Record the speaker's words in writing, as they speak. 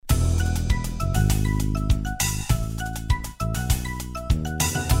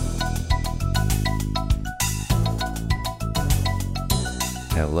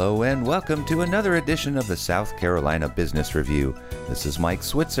Hello and welcome to another edition of the South Carolina Business Review. This is Mike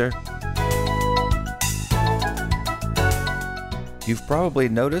Switzer. You've probably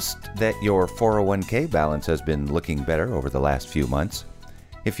noticed that your 401k balance has been looking better over the last few months.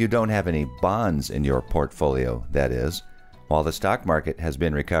 If you don't have any bonds in your portfolio, that is. While the stock market has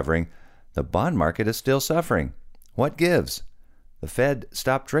been recovering, the bond market is still suffering. What gives? The Fed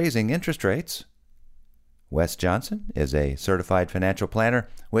stopped raising interest rates. Wes Johnson is a certified financial planner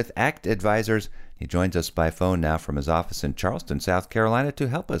with ACT Advisors. He joins us by phone now from his office in Charleston, South Carolina, to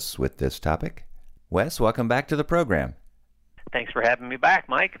help us with this topic. Wes, welcome back to the program. Thanks for having me back,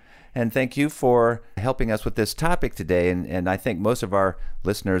 Mike. And thank you for helping us with this topic today. And I think most of our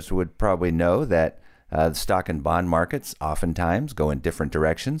listeners would probably know that the stock and bond markets oftentimes go in different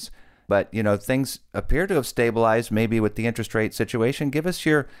directions. But, things appear to have stabilized maybe with the interest rate situation. Give us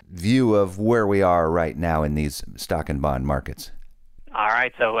your view of where we are right now in these stock and bond markets. All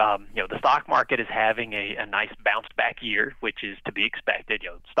right. So, the stock market is having a nice bounce back year, which is to be expected.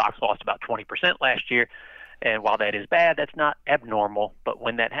 Stocks lost about 20% last year. And while that is bad, that's not abnormal. But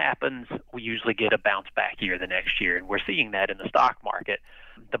when that happens, we usually get a bounce back year the next year. And we're seeing that in the stock market.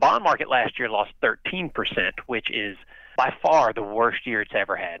 The bond market last year lost 13%, which is by far the worst year it's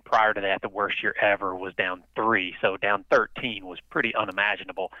ever had. Prior to that, the worst year ever was down 3. So down 13 was pretty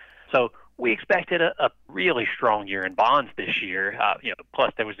unimaginable. So we expected a really strong year in bonds this year.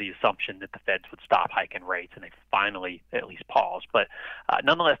 Plus there was the assumption that the Feds would stop hiking rates, and they finally at least paused. But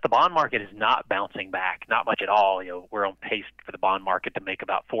nonetheless, the bond market is not bouncing back, not much at all. We're on pace for the bond market to make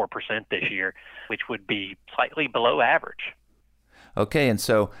about 4% this year, which would be slightly below average. Okay, and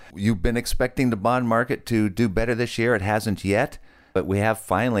so you've been expecting the bond market to do better this year. It hasn't yet, but we have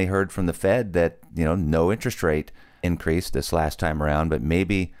finally heard from the Fed that, no interest rate increase this last time around, but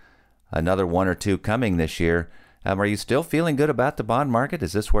maybe another 1 or 2 coming this year. Are you still feeling good about the bond market?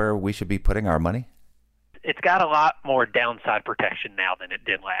 Is this where we should be putting our money? It's got a lot more downside protection now than it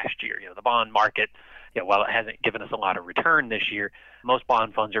did last year. The bond market, while it hasn't given us a lot of return this year, most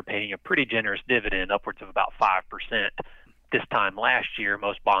bond funds are paying a pretty generous dividend, upwards of about 5%. This time last year,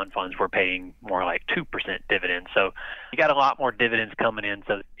 most bond funds were paying more like 2% dividends. So you got a lot more dividends coming in.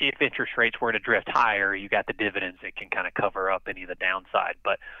 So if interest rates were to drift higher, you got the dividends that can kind of cover up any of the downside.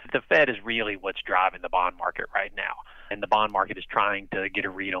 But the Fed is really what's driving the bond market right now. And the bond market is trying to get a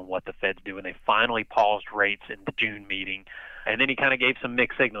read on what the Fed's doing. They finally paused rates in the June meeting. And then he kind of gave some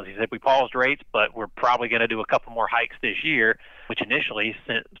mixed signals. He said, we paused rates, but we're probably going to do a couple more hikes this year, which initially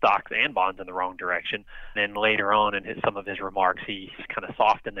sent stocks and bonds in the wrong direction. And then later on in some of his remarks, he kind of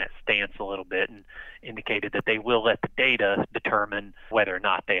softened that stance a little bit and indicated that they will let the data determine whether or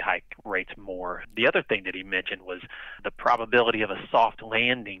not they hike rates more. The other thing that he mentioned was the probability of a soft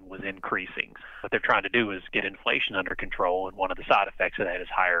landing was increasing. What they're trying to do is get inflation under control, and one of the side effects of that is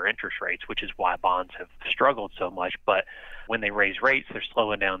higher interest rates, which is why bonds have struggled so much. But when they raise rates, they're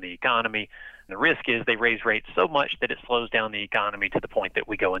slowing down the economy. And the risk is they raise rates so much that it slows down the economy to the point that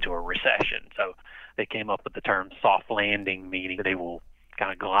we go into a recession. So they came up with the term soft landing, meaning they will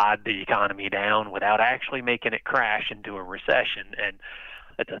kind of glide the economy down without actually making it crash into a recession. And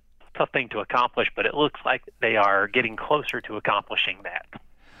it's a tough thing to accomplish, but it looks like they are getting closer to accomplishing that.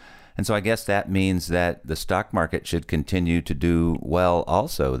 And so I guess that means that the stock market should continue to do well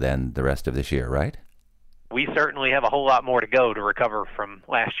also then the rest of this year, right? We certainly have a whole lot more to go to recover from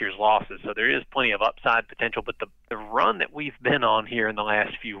last year's losses. So there is plenty of upside potential, but the run that we've been on here in the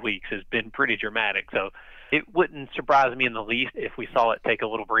last few weeks has been pretty dramatic. So it wouldn't surprise me in the least if we saw it take a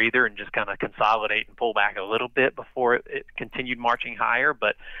little breather and just kind of consolidate and pull back a little bit before it continued marching higher.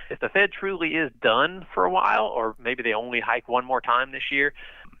 But if the Fed truly is done for a while, or maybe they only hike one more time this year,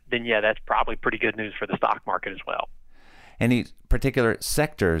 then yeah, that's probably pretty good news for the stock market as well. Any particular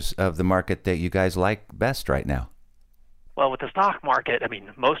sectors of the market that you guys like best right now? Well, with the stock market,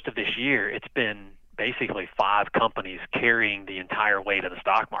 most of this year, it's been basically 5 companies carrying the entire weight of the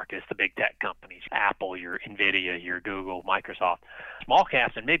stock market. It's the big tech companies, Apple, your NVIDIA, your Google, Microsoft. Small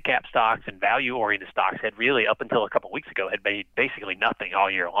caps and mid cap stocks and value-oriented stocks had really, up until a couple of weeks ago, had made basically nothing all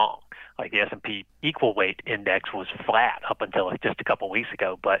year long. Like the S&P equal weight index was flat up until just a couple of weeks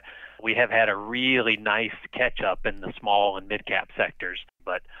ago, but we have had a really nice catch up in the small and mid cap sectors.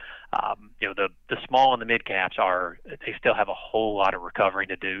 But the small and the mid caps they still have a whole lot of recovering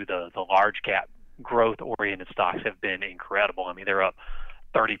to do. The large cap growth oriented stocks have been incredible. They're up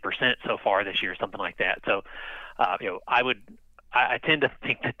 30% so far this year, something like that. So I tend to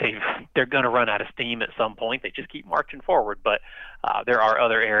think that they're going to run out of steam at some point. They just keep marching forward, but there are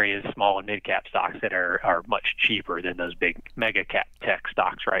other areas, small and mid cap stocks, that are much cheaper than those big mega cap tech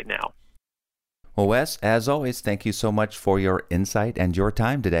stocks right now. Well, Wes, as always, thank you so much for your insight and your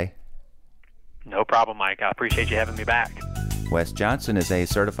time today. No problem, Mike. I appreciate you having me back. Wes Johnson is a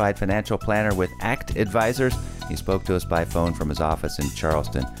certified financial planner with ACT Advisors. He spoke to us by phone from his office in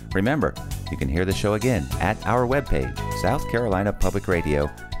Charleston. Remember, you can hear the show again at our webpage,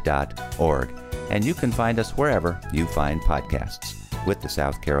 southcarolinapublicradio.org. And you can find us wherever you find podcasts. With the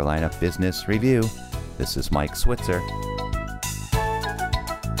South Carolina Business Review, this is Mike Switzer.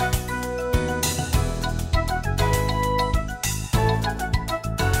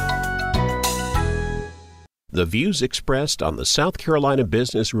 The views expressed on the South Carolina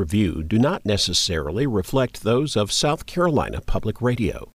Business Review do not necessarily reflect those of South Carolina Public Radio.